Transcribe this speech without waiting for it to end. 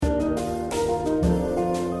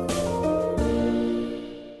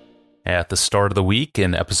at the start of the week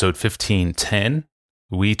in episode 1510.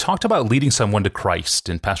 We talked about leading someone to Christ,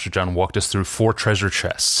 and Pastor John walked us through 4 treasure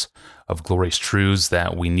chests of glorious truths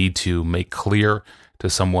that we need to make clear to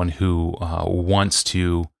someone who wants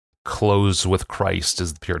to close with Christ,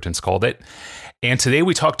 as the Puritans called it. And today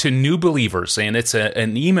we talk to new believers, and it's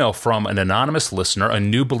an email from an anonymous listener, a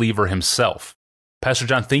new believer himself. Pastor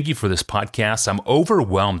John, thank you for this podcast. I'm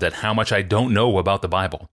overwhelmed at how much I don't know about the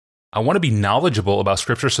Bible. I want to be knowledgeable about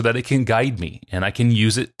Scripture so that it can guide me, and I can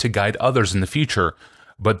use it to guide others in the future.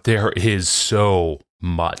 But there is so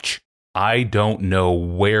much. I don't know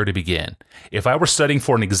where to begin. If I were studying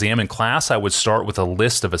for an exam in class, I would start with a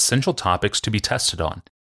list of essential topics to be tested on.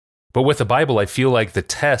 But with the Bible, I feel like the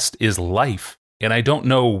test is life, and I don't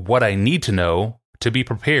know what I need to know to be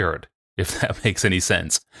prepared, if that makes any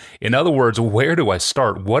sense. In other words, where do I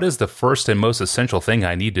start? What is the first and most essential thing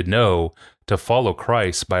I need to know to follow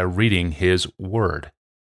Christ by reading His Word?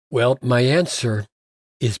 Well, my answer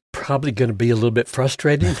is probably going to be a little bit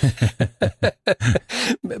frustrating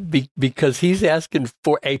because he's asking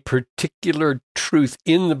for a particular truth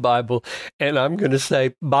in the Bible, and I'm going to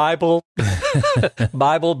say Bible,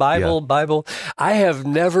 Bible. I have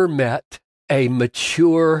never met a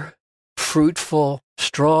mature, fruitful,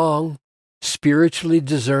 strong, spiritually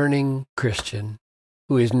discerning Christian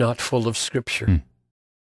who is not full of Scripture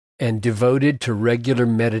and devoted to regular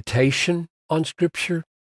meditation on Scripture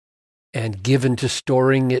and given to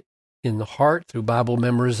storing it in the heart through Bible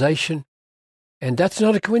memorization. And that's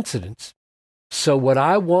not a coincidence. So what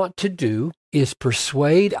I want to do is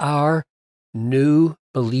persuade our new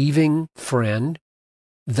believing friend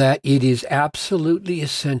that it is absolutely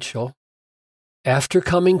essential, after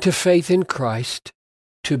coming to faith in Christ,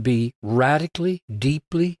 to be radically,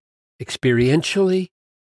 deeply, experientially,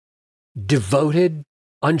 devoted,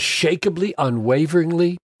 unshakably,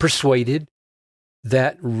 unwaveringly persuaded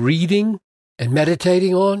that reading and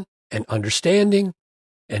meditating on and understanding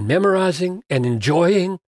and memorizing and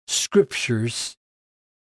enjoying Scriptures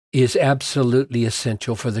is absolutely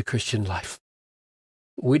essential for the Christian life,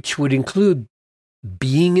 which would include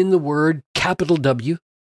being in the Word, capital W,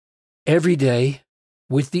 every day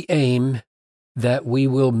with the aim that we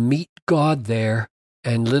will meet God there,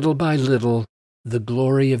 and little by little, the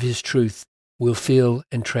glory of His truth will fill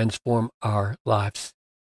and transform our lives.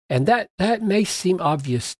 And that may seem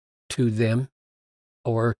obvious to them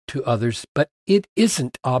or to others, but it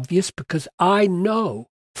isn't obvious because I know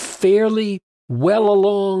fairly well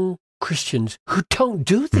along Christians who don't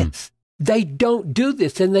do this. They don't do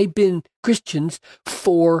this, and they've been Christians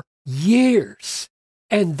for years,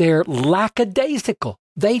 and they're lackadaisical.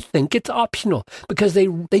 They think it's optional because they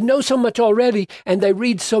know so much already, and they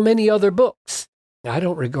read so many other books. I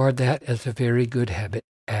don't regard that as a very good habit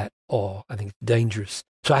at all. I think it's dangerous.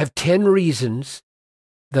 So I have 10 reasons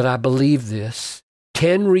that I believe this,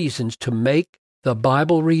 10 reasons to make the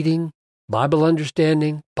Bible reading, Bible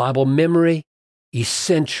understanding, Bible memory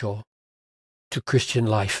essential to Christian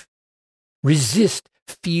life. Resist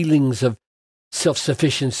feelings of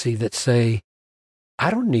self-sufficiency that say,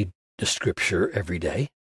 I don't need the Scripture every day.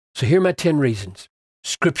 So here are my 10 reasons.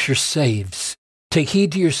 Scripture saves. Take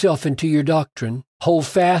heed to yourself and to your doctrine. Hold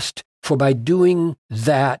fast, for by doing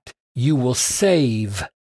that, you will save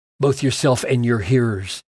both yourself and your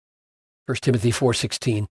hearers. 1 Timothy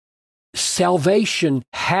 4:16. Salvation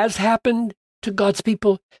has happened to God's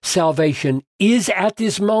people. Salvation is at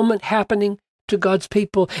this moment happening to God's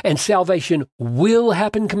people, and salvation will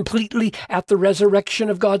happen completely at the resurrection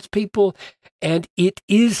of God's people, and it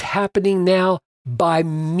is happening now by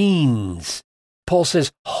means. Paul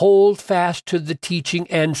says, hold fast to the teaching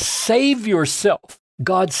and save yourself.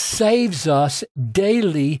 God saves us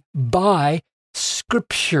daily by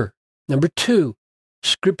Scripture. Number 2,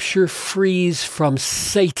 Scripture frees from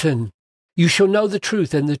Satan. You shall know the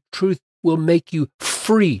truth, and the truth will make you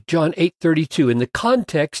free. John 8:32. And the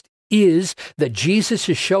context is that Jesus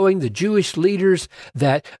is showing the Jewish leaders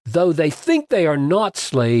that though they think they are not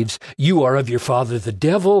slaves, you are of your father the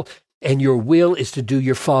devil, and your will is to do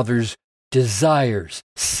your father's desires.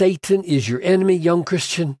 Satan is your enemy, young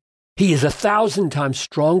Christian. He is 1,000 times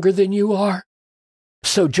stronger than you are.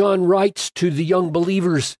 So John writes to the young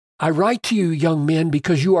believers, I write to you, young men,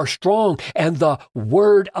 because you are strong, and the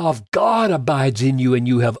word of God abides in you, and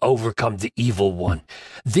you have overcome the evil one.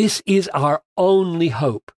 This is our only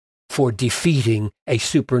hope for defeating a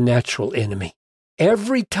supernatural enemy.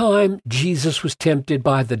 Every time Jesus was tempted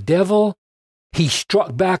by the devil, he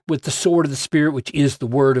struck back with the sword of the Spirit, which is the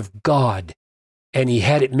word of God, and he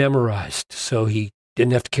had it memorized, so he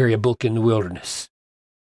didn't have to carry a book in the wilderness.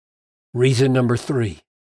 Reason number 3,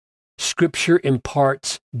 Scripture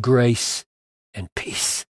imparts grace and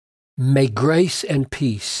peace. May grace and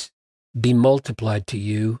peace be multiplied to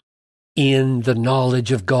you in the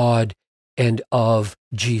knowledge of God and of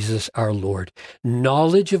Jesus our Lord.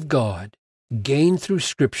 Knowledge of God gained through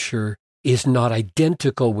Scripture is not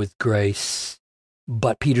identical with grace,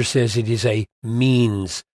 but Peter says it is a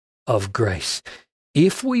means of grace.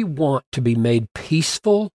 If we want to be made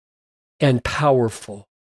peaceful and powerful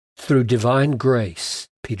through divine grace,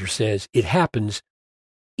 Peter says, it happens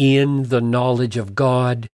in the knowledge of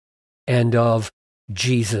God and of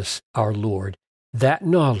Jesus our Lord. That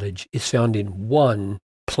knowledge is found in one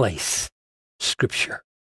place, Scripture.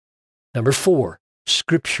 Number 4,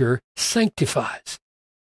 Scripture sanctifies.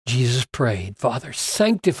 Jesus prayed, Father,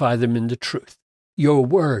 sanctify them in the truth. Your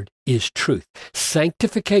word is truth.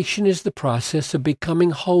 Sanctification is the process of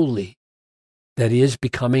becoming holy. That is,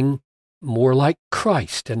 becoming more like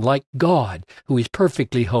Christ and like God, who is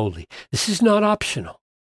perfectly holy. This is not optional.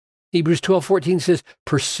 Hebrews 12:14 says,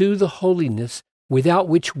 pursue the holiness without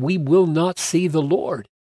which we will not see the Lord.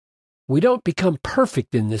 We don't become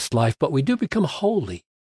perfect in this life, but we do become holy.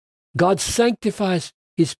 God sanctifies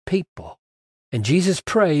his people. And Jesus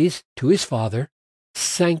prays to his Father,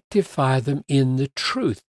 sanctify them in the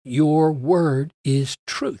truth. Your word is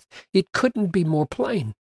truth. It couldn't be more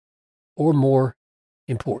plain or more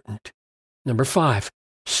important. Number 5,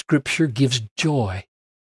 Scripture gives joy.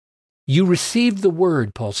 You received the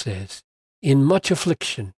word, Paul says, in much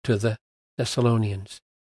affliction to the Thessalonians,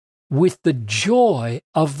 with the joy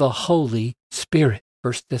of the Holy Spirit.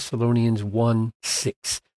 1 Thessalonians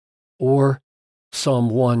 1:6, or Psalm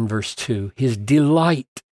 1, verse 2. His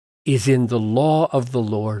delight is in the law of the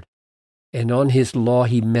Lord, and on his law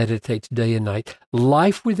he meditates day and night.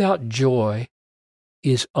 Life without joy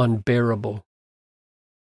is unbearable.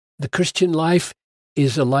 The Christian life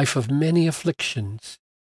is a life of many afflictions,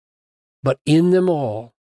 but in them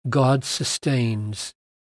all, God sustains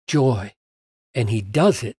joy, and he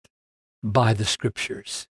does it by the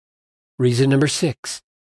Scriptures. Reason number 6,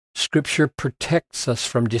 Scripture protects us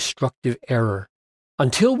from destructive error.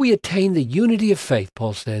 Until we attain the unity of faith,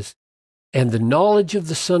 Paul says, and the knowledge of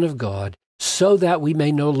the Son of God, so that we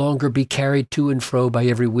may no longer be carried to and fro by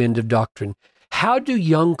every wind of doctrine. How do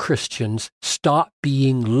young Christians stop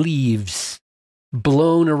being leaves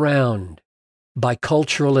blown around by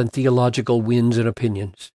cultural and theological winds and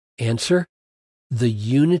opinions? Answer, the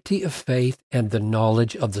unity of faith and the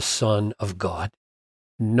knowledge of the Son of God.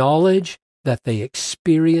 Knowledge that they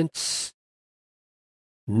experience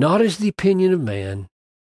not as the opinion of man,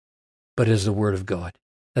 but as the Word of God.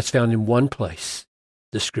 That's found in one place,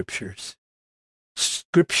 the Scriptures.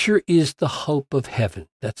 Scripture is the hope of heaven.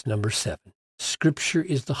 That's number 7. Scripture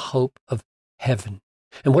is the hope of heaven.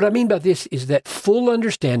 And what I mean by this is that full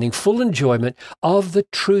understanding, full enjoyment of the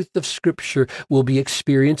truth of Scripture will be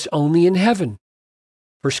experienced only in heaven.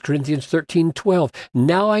 1 Corinthians 13:12.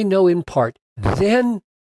 Now I know in part, then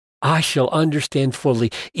I shall understand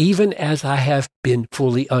fully, even as I have been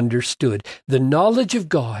fully understood. The knowledge of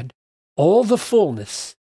God, all the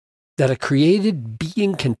fullness that a created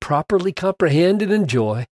being can properly comprehend and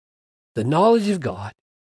enjoy, the knowledge of God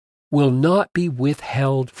will not be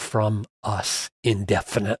withheld from us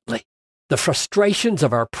indefinitely. The frustrations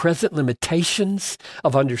of our present limitations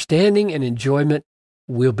of understanding and enjoyment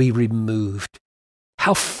will be removed.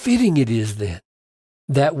 How fitting it is then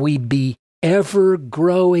that we be ever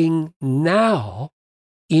growing now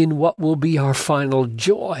in what will be our final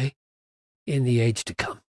joy in the age to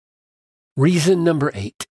come. Reason number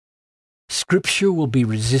 8, Scripture will be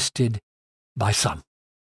resisted by some.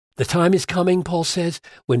 The time is coming, Paul says,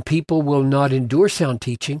 when people will not endure sound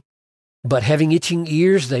teaching, but having itching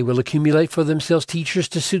ears, they will accumulate for themselves teachers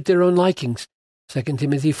to suit their own likings. 2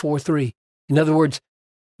 Timothy 4:3. In other words,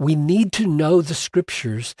 we need to know the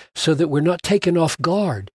Scriptures so that we're not taken off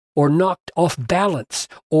guard or knocked off balance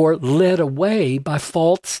or led away by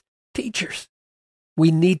false teachers.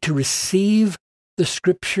 We need to receive the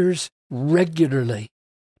Scriptures regularly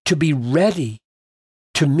to be ready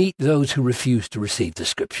to meet those who refuse to receive the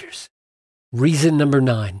Scriptures. Reason number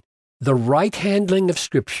 9, the right handling of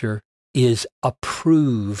Scripture is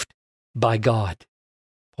approved by God.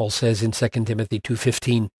 Paul says in 2 Timothy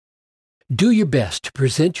 2:15, do your best to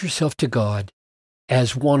present yourself to God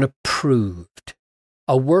as one approved,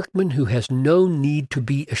 a workman who has no need to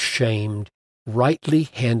be ashamed, rightly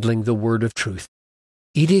handling the word of truth.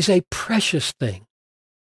 It is a precious thing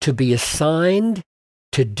to be assigned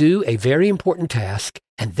to do a very important task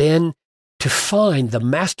and then to find the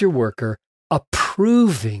master worker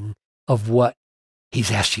approving of what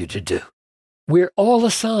he's asked you to do. We're all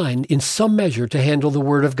assigned in some measure to handle the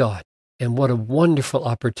Word of God. And what a wonderful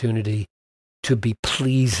opportunity to be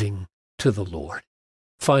pleasing to the Lord.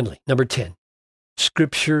 Finally, number 10,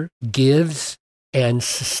 Scripture gives and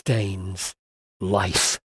sustains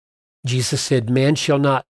life. Jesus said, man shall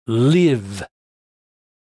not live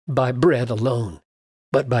by bread alone,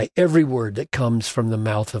 but by every word that comes from the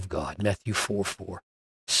mouth of God. Matthew 4:4.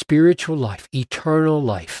 Spiritual life, eternal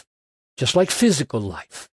life, just like physical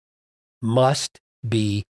life, must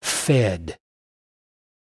be fed.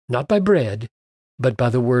 Not by bread, but by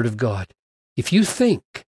the word of God. If you think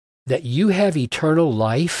that you have eternal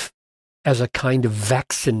life as a kind of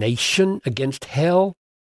vaccination against hell,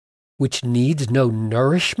 which needs no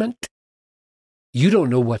nourishment, you don't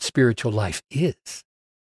know what spiritual life is.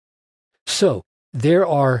 So, there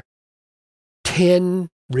are 10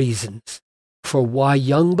 reasons for why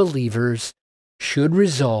young believers should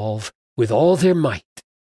resolve with all their might,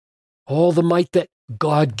 all the might that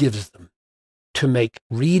God gives them, to make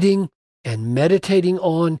reading and meditating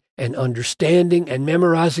on and understanding and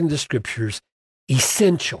memorizing the Scriptures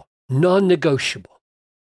essential, non-negotiable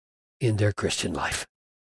in their Christian life.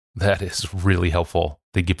 That is really helpful.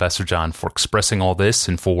 Thank you, Pastor John, for expressing all this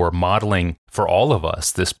and for modeling for all of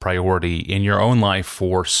us this priority in your own life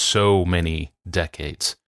for so many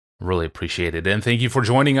decades. Really appreciate it. And thank you for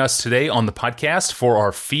joining us today on the podcast. For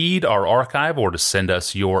our feed, our archive, or to send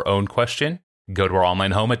us your own question, go to our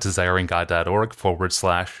online home at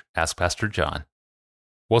desiringgod.org/Ask Pastor John.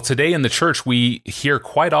 Well, today in the church, we hear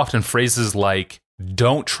quite often phrases like,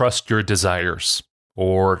 don't trust your desires,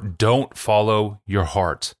 or don't follow your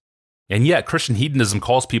heart. And yet, Christian hedonism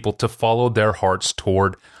calls people to follow their hearts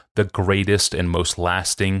toward the greatest and most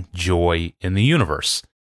lasting joy in the universe.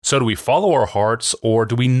 So do we follow our hearts, or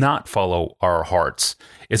do we not follow our hearts?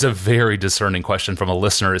 It's a very discerning question from a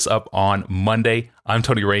listener. It's up on Monday. I'm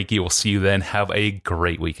Tony Reinke. We'll see you then. Have a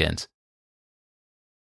great weekend.